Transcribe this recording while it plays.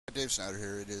Dave Snyder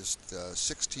here. It is the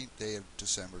 16th day of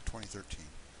December 2013.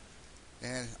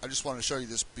 And I just wanted to show you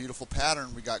this beautiful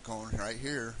pattern we got going right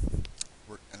here.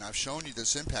 And I've shown you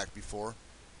this impact before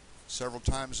several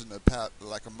times in the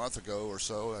like a month ago or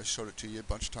so. I showed it to you a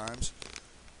bunch of times.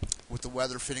 With the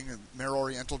weather fitting Mare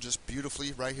Oriental just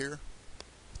beautifully right here.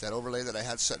 That overlay that I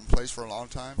had set in place for a long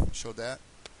time. I showed that.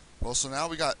 Well, so now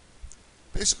we got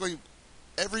basically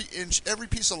every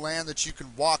piece of land that you can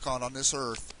walk on this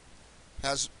earth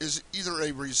is either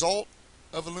a result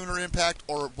of a lunar impact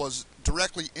or was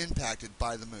directly impacted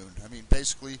by the moon. I mean,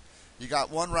 basically, you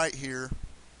got one right here,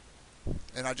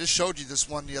 and I just showed you this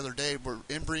one the other day where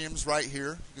Imbrium's right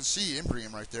here. You can see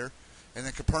Imbrium right there, and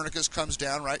then Copernicus comes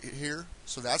down right here.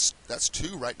 So that's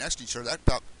two right next to each other. That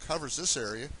about covers this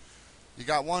area. You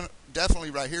got one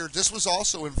definitely right here. This was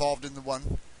also involved in the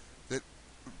one that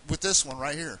with this one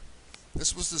right here.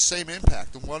 This was the same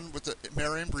impact. The one with the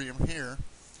Mare Imbrium here.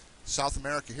 South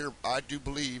America here, I do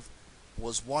believe,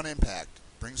 was one impact.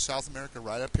 Brings South America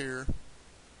right up here,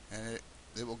 and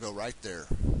it will go right there.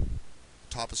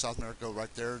 Top of South America go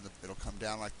right there. It'll come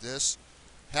down like this.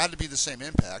 Had to be the same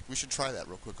impact. We should try that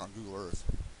real quick on Google Earth.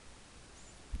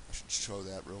 I should show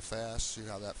that real fast. See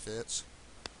how that fits.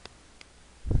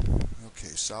 Okay,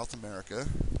 South America.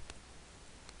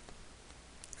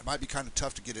 It might be kind of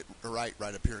tough to get it right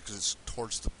up here because it's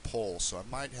towards the pole, so I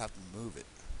might have to move it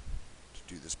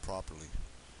do this properly.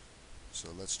 So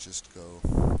let's just go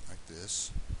like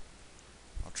this.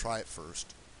 I'll try it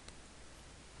first.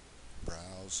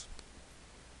 Browse.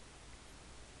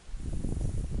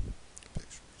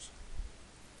 Pictures.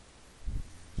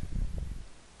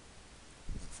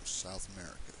 Look for South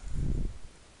America.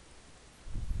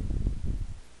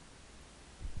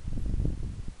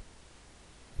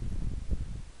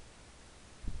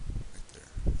 Right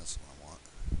there. That's what I want.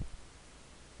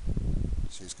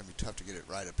 See, it's going to be tough to get it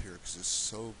right up here because it's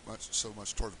so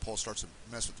much toward the pole starts to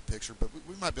mess with the picture, but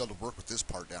we might be able to work with this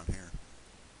part down here.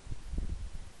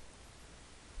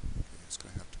 Okay, it's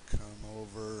going to have to come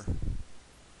over.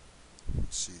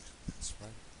 Let's see, that's right,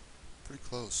 pretty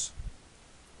close.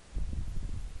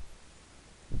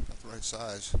 About the right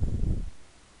size.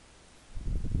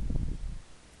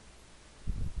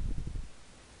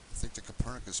 I think the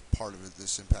Copernicus part of it,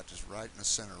 this impact is right in the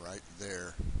center, right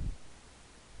there.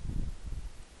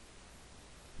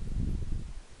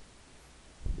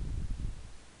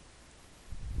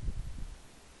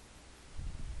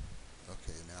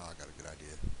 Okay, now I got a good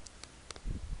idea.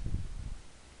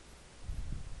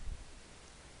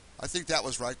 I think that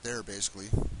was right there, basically.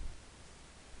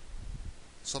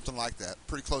 Something like that.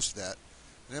 Pretty close to that.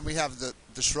 And then we have the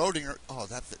Schrodinger. Oh,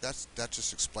 that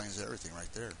just explains everything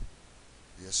right there.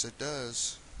 Yes, it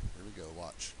does. Here we go.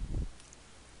 Watch.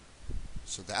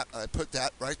 So that I put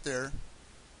that right there.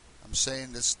 I'm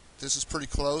saying this is pretty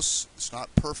close. It's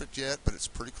not perfect yet, but it's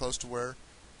pretty close to where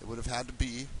it would have had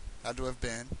to have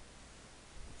been.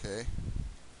 Okay.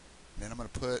 And then I'm going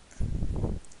to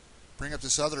bring up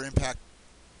this other impact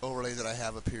overlay that I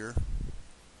have up here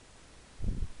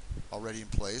already in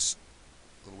place,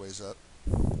 a little ways up,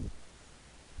 and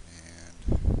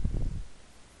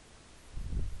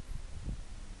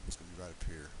it's going to be right up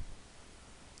here.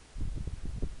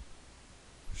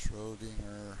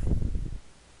 Schrodinger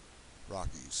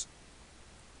Rockies.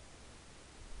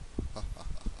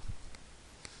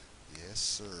 Yes,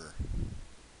 sir.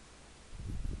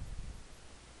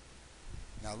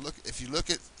 Now look, if you look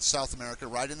at South America,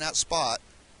 right in that spot,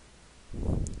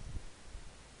 you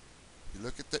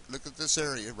look at this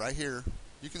area right here,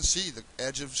 you can see the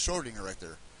edge of Schrodinger right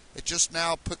there. It just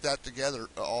now put that together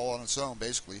all on its own,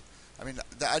 basically. I mean,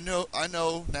 I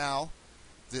know now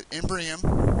that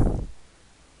Imbrium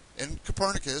and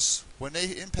Copernicus, when they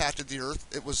impacted the Earth,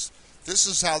 this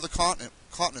is how the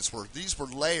continents were. These were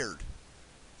layered.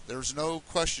 There's no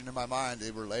question in my mind they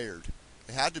were layered.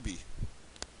 They had to be.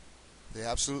 They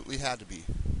absolutely had to be.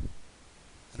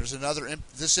 And there's another,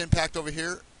 this impact over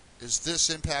here is this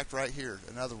impact right here,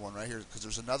 another one right here, because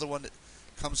there's another one that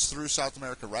comes through South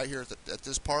America right here at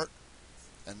this part,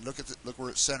 and look where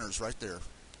it centers right there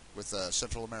with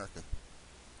Central America.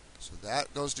 So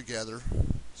that goes together,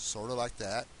 sort of like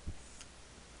that.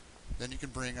 Then you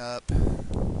can bring up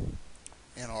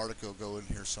Antarctica, will go in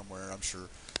here somewhere, I'm sure.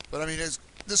 But I mean,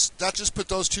 that just put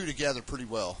those two together pretty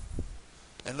well.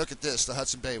 And look at this, the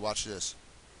Hudson Bay. Watch this.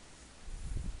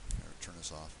 Here, turn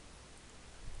this off.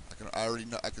 I already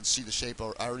know. I can see the shape.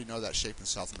 I already know that shape in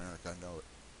South America. I know it.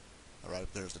 Right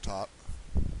up there is the top.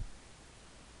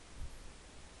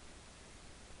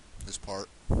 This part.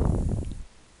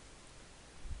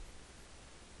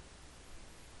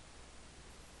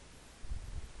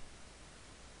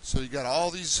 So you got all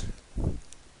these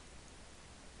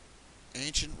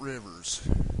ancient rivers.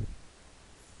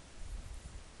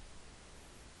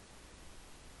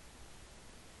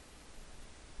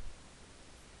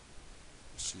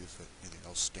 Let's see if anything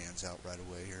else stands out right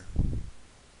away here.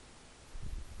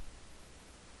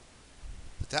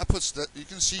 But that puts that, you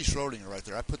can see Schrodinger right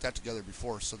there. I put that together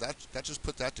before, so that just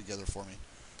put that together for me,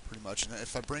 pretty much. And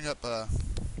if I bring up, I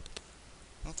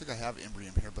don't think I have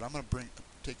Imbrium here, but I'm going to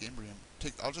take Imbrium.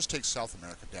 I'll just take South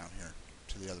America down here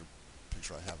to the other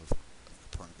picture I have of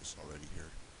Copernicus already here.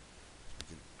 So we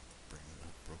can bring it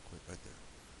up real quick right there.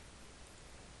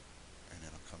 And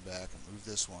then I'll come back and move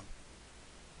this one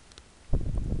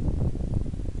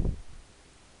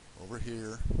over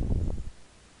here.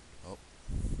 Oh.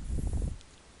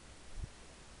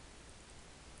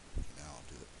 Now I'll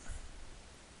do it.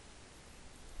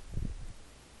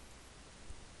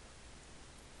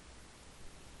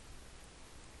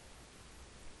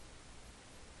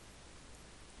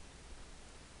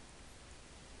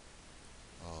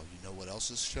 Oh, you know what else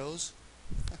this shows?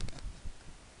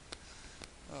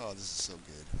 Oh, this is so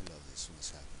good. I love this when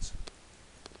this happens.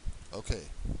 Okay.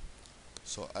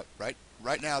 So right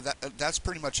now that's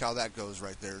pretty much how that goes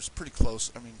right there. It's pretty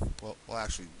close. I mean, well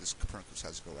actually this Copernicus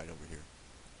has to go right over here.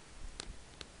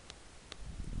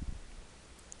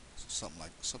 So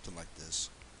something like this.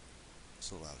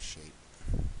 It's a little out of shape.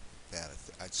 That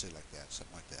I'd say like that,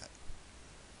 something like that.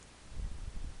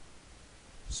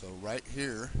 So right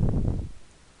here,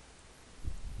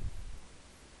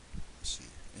 let's see,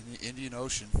 in the Indian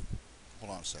Ocean.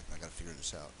 Hold on a second. I got to figure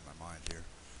this out in my mind here.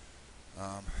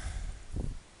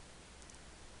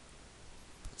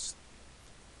 Puts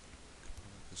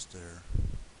Copernicus there.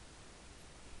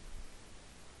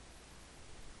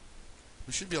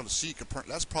 We should be able to see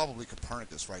Copernicus. That's probably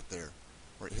Copernicus right there,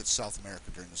 where it hits South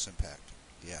America during this impact.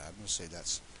 Yeah, I'm going to say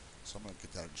that's. So I'm going to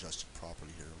get that adjusted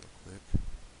properly here real quick.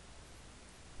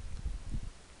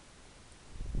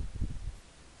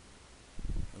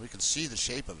 And we can see the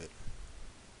shape of it.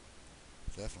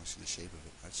 Definitely see the shape of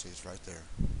it. I'd say it's right there.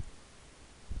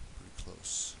 Pretty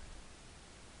close.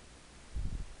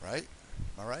 Right?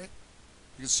 Am I right?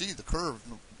 You can see the curve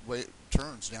and the way it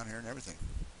turns down here and everything.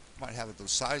 Might have it the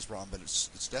size wrong, but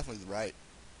it's definitely the right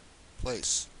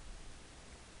place.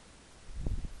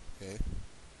 Okay.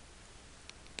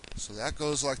 So that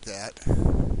goes like that,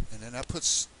 and then that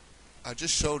puts. I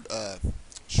just showed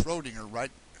Schrodinger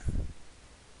right,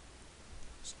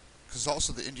 because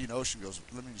also the Indian Ocean goes.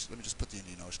 Let me just put the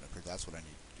Indian Ocean up here. That's what I need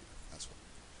to do. That's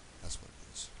what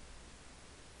it is.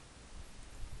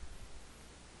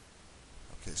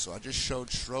 Okay, so I just showed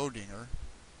Schrodinger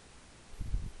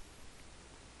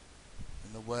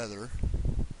in the weather,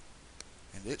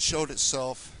 and it showed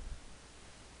itself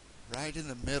right in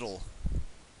the middle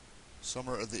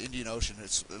somewhere of the Indian Ocean.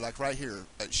 It's like right here.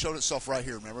 It showed itself right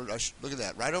here. Remember? Look at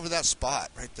that. Right over that spot.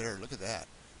 Right there. Look at that.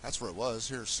 That's where it was.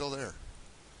 Here, it's still there.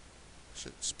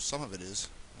 Some of it is.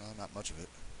 Not much of it.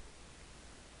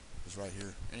 It's right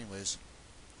here. Anyways.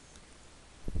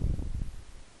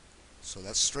 So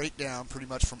that's straight down pretty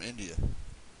much from India.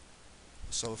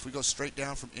 So if we go straight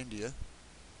down from India,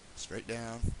 straight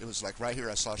down, it was like right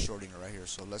here. I saw Schrodinger right here.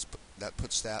 So that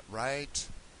puts that right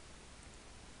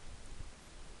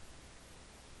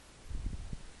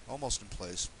almost in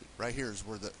place. Right here is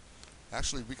where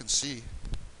actually we can see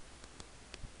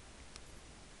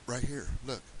right here.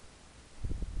 Look.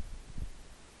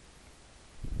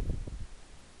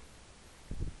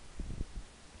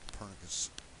 Copernicus,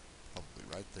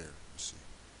 probably right there. Let's see.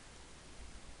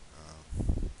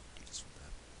 Get this one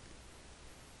back.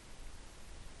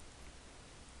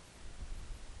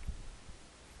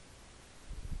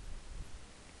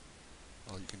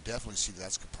 Oh, you can definitely see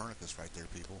that's Copernicus right there,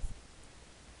 people.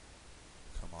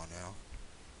 Come on now.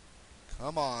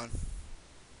 Come on.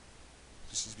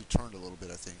 This needs to be turned a little bit,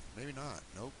 I think. Maybe not.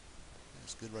 Nope.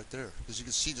 That's good right there. Because you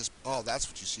can see this. Oh, that's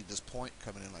what you see. This point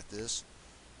coming in like this.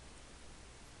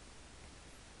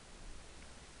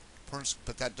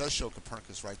 But that does show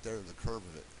Copernicus right there, the curve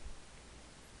of it.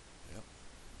 Yep.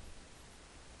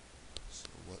 So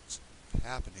what's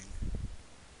happening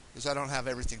is I don't have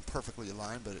everything perfectly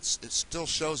aligned, but it still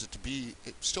shows it to be.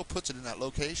 It still puts it in that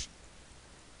location,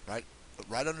 right?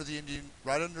 Right under the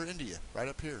right under India, right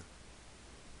up here.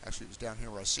 Actually, it was down here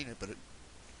where I seen it, but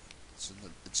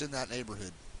it's in that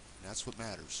neighborhood, and that's what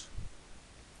matters.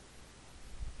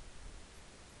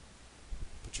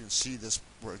 But you can see this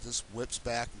where this whips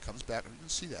back and comes back, and you can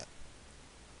see that.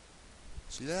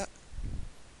 See that?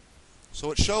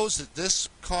 So it shows that this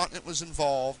continent was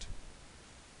involved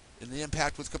in the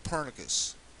impact with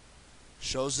Copernicus.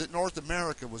 Shows that North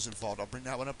America was involved. I'll bring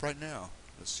that one up right now.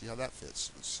 Let's see how that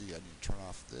fits. Let's see. I need to turn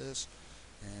off this,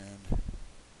 and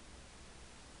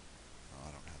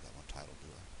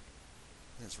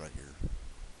It's right here.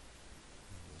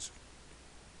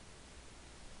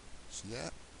 See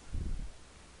that?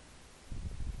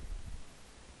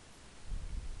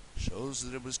 Shows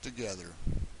that it was together.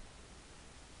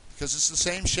 Because it's the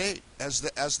same shape as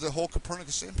the whole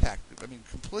Copernicus impact. I mean,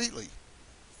 completely.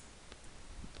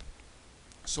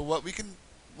 So what we can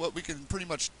pretty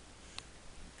much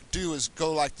do is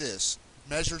go like this.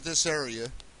 Measure this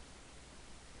area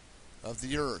of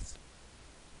the Earth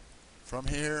from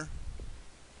here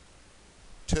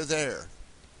to there.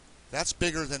 That's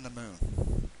bigger than the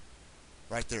moon.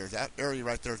 Right there. That area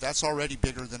right there, that's already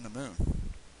bigger than the moon.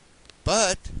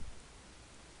 But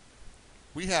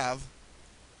we have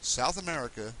South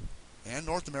America and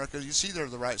North America. You see they're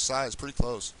the right size, pretty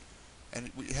close.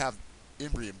 And we have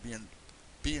Imbrium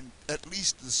being at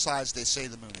least the size they say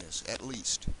the moon is. At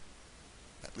least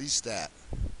that.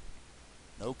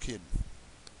 No kidding.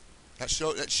 That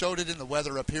showed it in the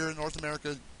weather up here in North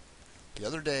America the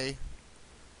other day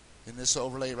in this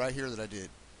overlay right here that I did.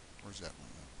 Where's that one?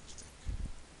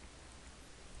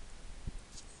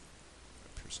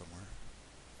 Up here somewhere.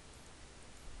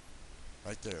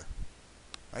 Right there.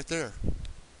 Right there.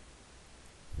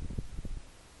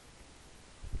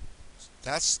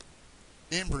 That's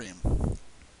Imbrium.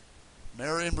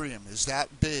 Mare Imbrium is that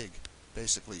big,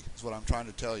 basically, is what I'm trying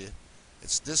to tell you.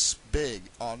 It's this big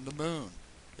on the moon.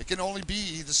 It can only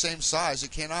be the same size. It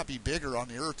cannot be bigger on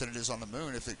the Earth than it is on the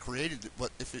moon if it created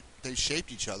it, they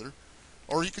shaped each other.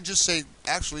 Or you can just say,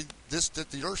 actually, that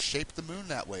the Earth shaped the moon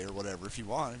that way or whatever, if you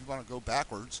want. If you want to go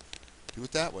backwards, do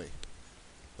it that way.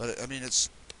 But, I mean,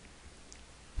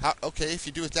 okay, if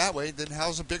you do it that way, then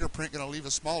how's a bigger print going to leave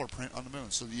a smaller print on the moon?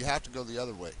 So you have to go the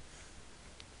other way.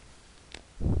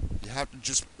 You have to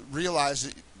just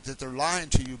realize that they're lying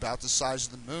to you about the size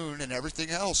of the moon and everything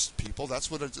else, people.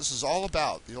 That's what this is all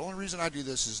about. The only reason I do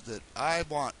this is that I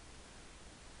want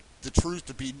the truth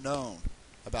to be known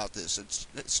about this.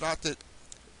 It's not that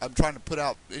I'm trying to put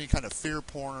out any kind of fear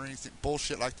porn or anything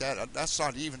bullshit like that. That's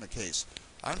not even the case.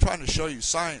 I'm trying to show you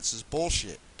science is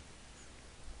bullshit.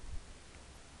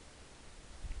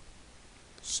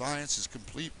 Science is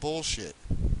complete bullshit.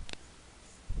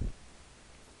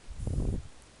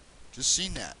 Just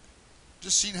seen that.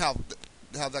 Just seen how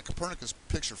that Copernicus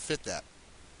picture fit that.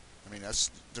 I mean,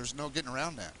 there's no getting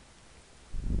around that.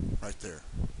 Right there.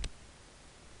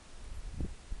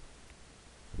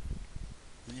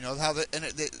 You know how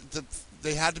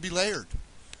they had to be layered.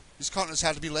 These continents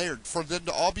had to be layered for them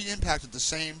to all be impacted the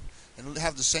same and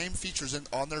have the same features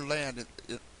on their land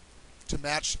to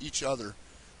match each other.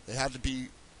 They had to be.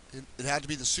 It had to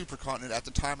be the supercontinent at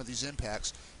the time of these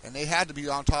impacts, and they had to be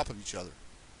on top of each other.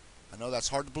 I know that's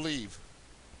hard to believe,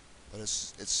 but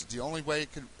it's the only way it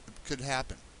could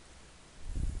happen.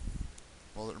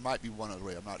 Well, there might be one other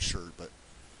way. I'm not sure, but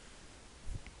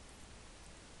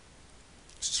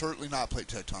it's certainly not plate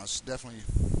tectonics. It's definitely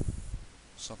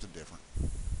something different.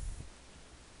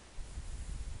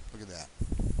 Look at that.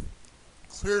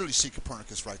 Clearly see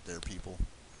Copernicus right there, people.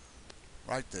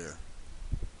 Right there.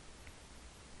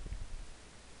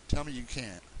 Tell me you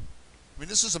can't. I mean,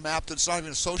 this is a map that's not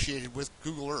even associated with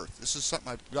Google Earth. This is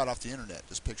something I got off the internet,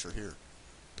 this picture here.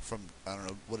 From, I don't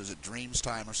know, what is it, Dreams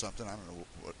Time or something? I don't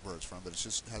know where it's from, but it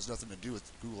just has nothing to do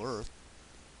with Google Earth.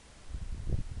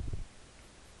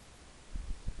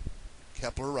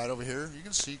 Kepler right over here. You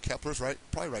can see Kepler's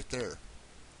probably right there.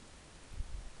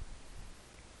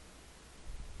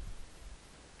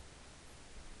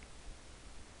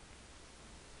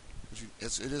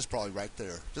 It is probably right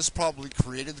there. This probably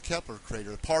created the Kepler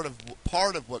crater. Part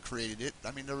of what created it.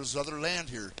 I mean, there was other land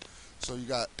here, so you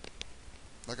got,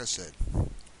 like I said,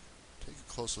 take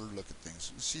a closer look at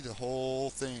things. You see the whole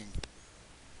thing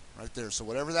right there. So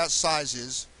whatever that size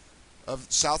is of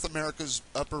South America's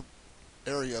upper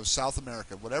area of South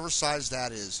America, whatever size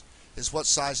that is what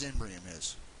size Imbrium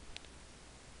is.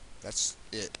 That's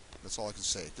it. That's all I can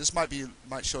say. This might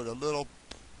show it a little.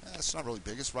 It's not really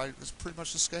big. It's right. It's pretty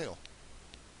much the scale.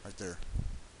 Right there.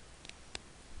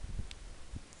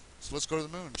 So let's go to the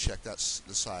moon and check the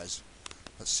size.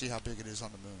 Let's see how big it is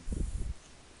on the moon.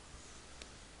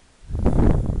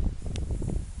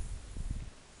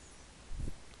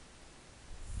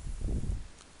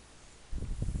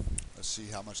 Let's see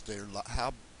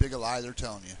how big a lie they're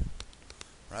telling you.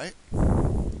 Right?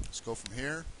 Let's go from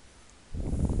here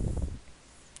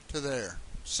to there.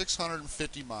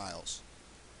 650 miles.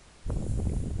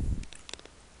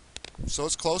 So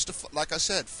it's close to, like I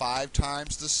said, 5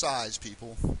 times the size,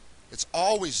 people. It's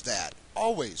always that.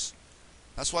 Always.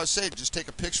 That's why I say just take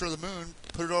a picture of the moon,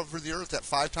 put it over the Earth at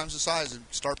 5 times the size, and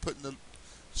start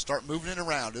moving it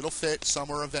around. It'll fit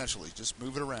somewhere eventually. Just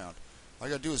move it around. All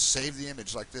you gotta do is save the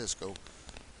image like this. Go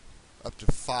up to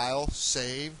File,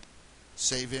 Save,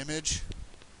 Save Image,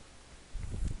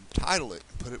 title it,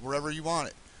 put it wherever you want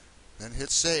it. Then hit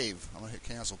Save. I'm gonna hit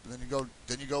Cancel. Then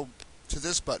you go to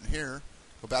this button here.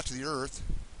 Go back to the Earth.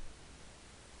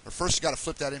 Or first you got to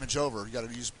flip that image over. You got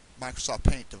to use Microsoft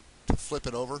Paint to flip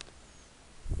it over.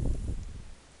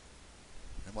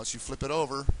 And once you flip it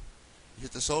over, you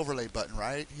hit this overlay button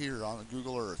right here on the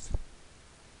Google Earth.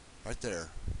 Right there.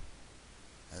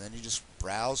 And then you just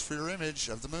browse for your image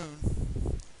of the moon.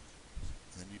 And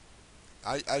then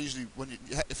I usually,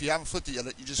 if you haven't flipped it yet,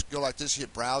 you just go like this. You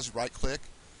hit Browse, you right click,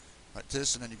 like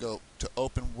this, and then you go to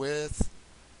Open With,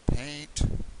 Paint.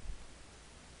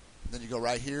 Then you go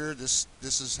right here. This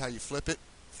is how you flip it.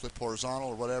 Flip horizontal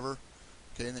or whatever.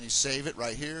 Okay, and then you save it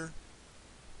right here.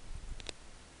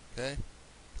 Okay,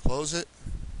 close it.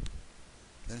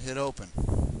 Then hit Open.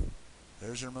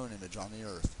 There's your moon image on the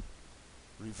Earth,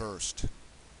 reversed.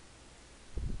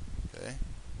 Okay.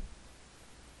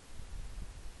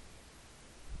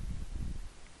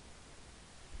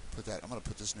 Put that. I'm going to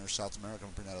put this near South America. I'm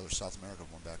going to bring that other South American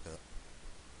one back up.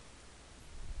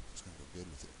 It's going to go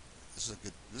good with it.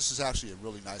 This is actually a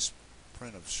really nice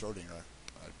print of Schrodinger.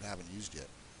 I haven't used yet,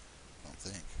 I don't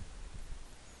think.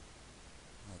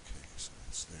 Okay, so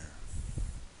that's there.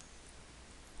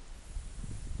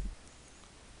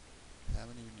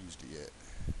 Haven't even used it yet.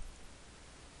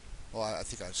 Well, I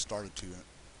think I started to. Here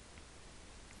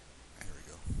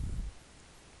we go.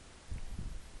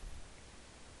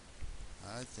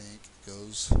 I think it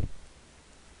goes.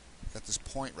 Got this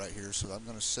point right here, so I'm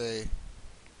going to say.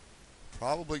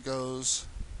 Probably goes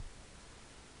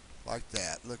like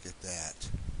that. Look at that.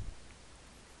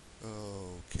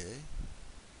 Okay.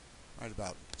 Right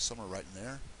about somewhere right in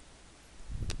there.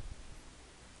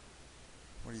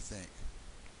 What do you think?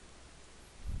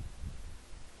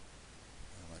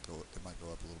 It might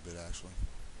go up a little bit actually.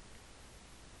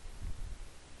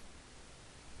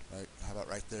 Right? How about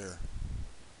right there?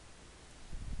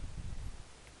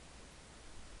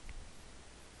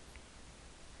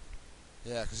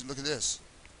 Yeah, because look at this.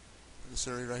 Look at this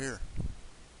area right here.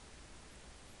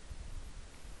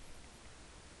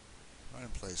 Right in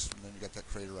place. And then you got that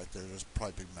crater right there. There's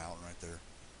probably a big mountain right there.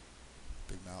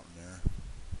 Big mountain there.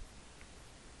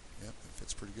 Yep, it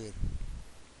fits pretty good.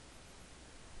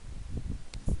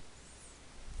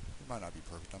 It might not be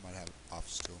perfect. I might have it off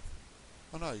still.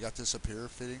 Oh no, you got this up here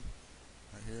fitting.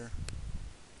 Right here.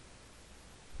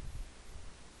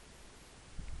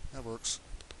 That works.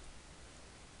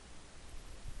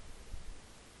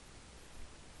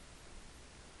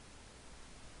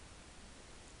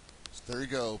 There you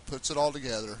go. Puts it all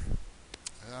together.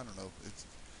 I don't know.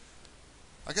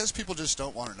 I guess people just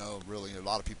don't want to know, really. A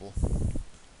lot of people.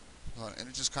 And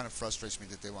it just kind of frustrates me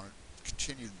that they want to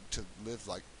continue to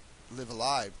live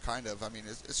alive, kind of. I mean,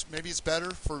 maybe it's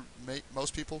better for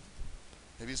most people.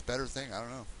 Maybe it's a better thing. I don't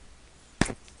know.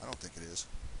 I don't think it is.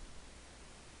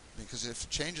 Because if it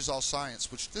changes all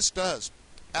science, which this does,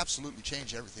 absolutely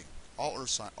change everything. All Earth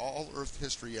science, all Earth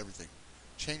history, everything.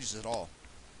 Changes it all.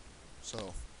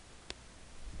 So...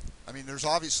 I mean, there's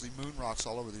obviously moon rocks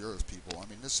all over the Earth, people. I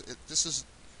mean, this is,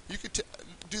 you could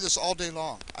do this all day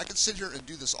long. I could sit here and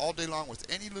do this all day long with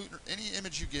any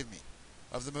image you give me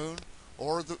of the moon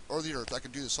or the Earth. I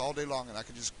could do this all day long, and I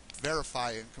could just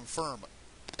verify and confirm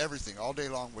everything all day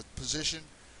long with position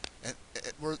and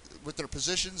with their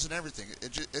positions and everything.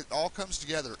 It all comes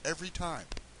together every time.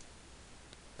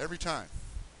 Every time.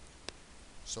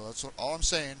 So that's all I'm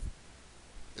saying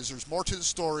is there's more to the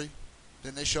story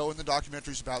than they show in the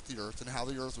documentaries about the Earth and how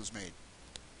the Earth was made.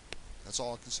 That's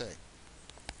all I can say.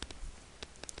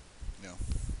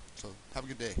 So have a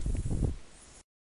good day.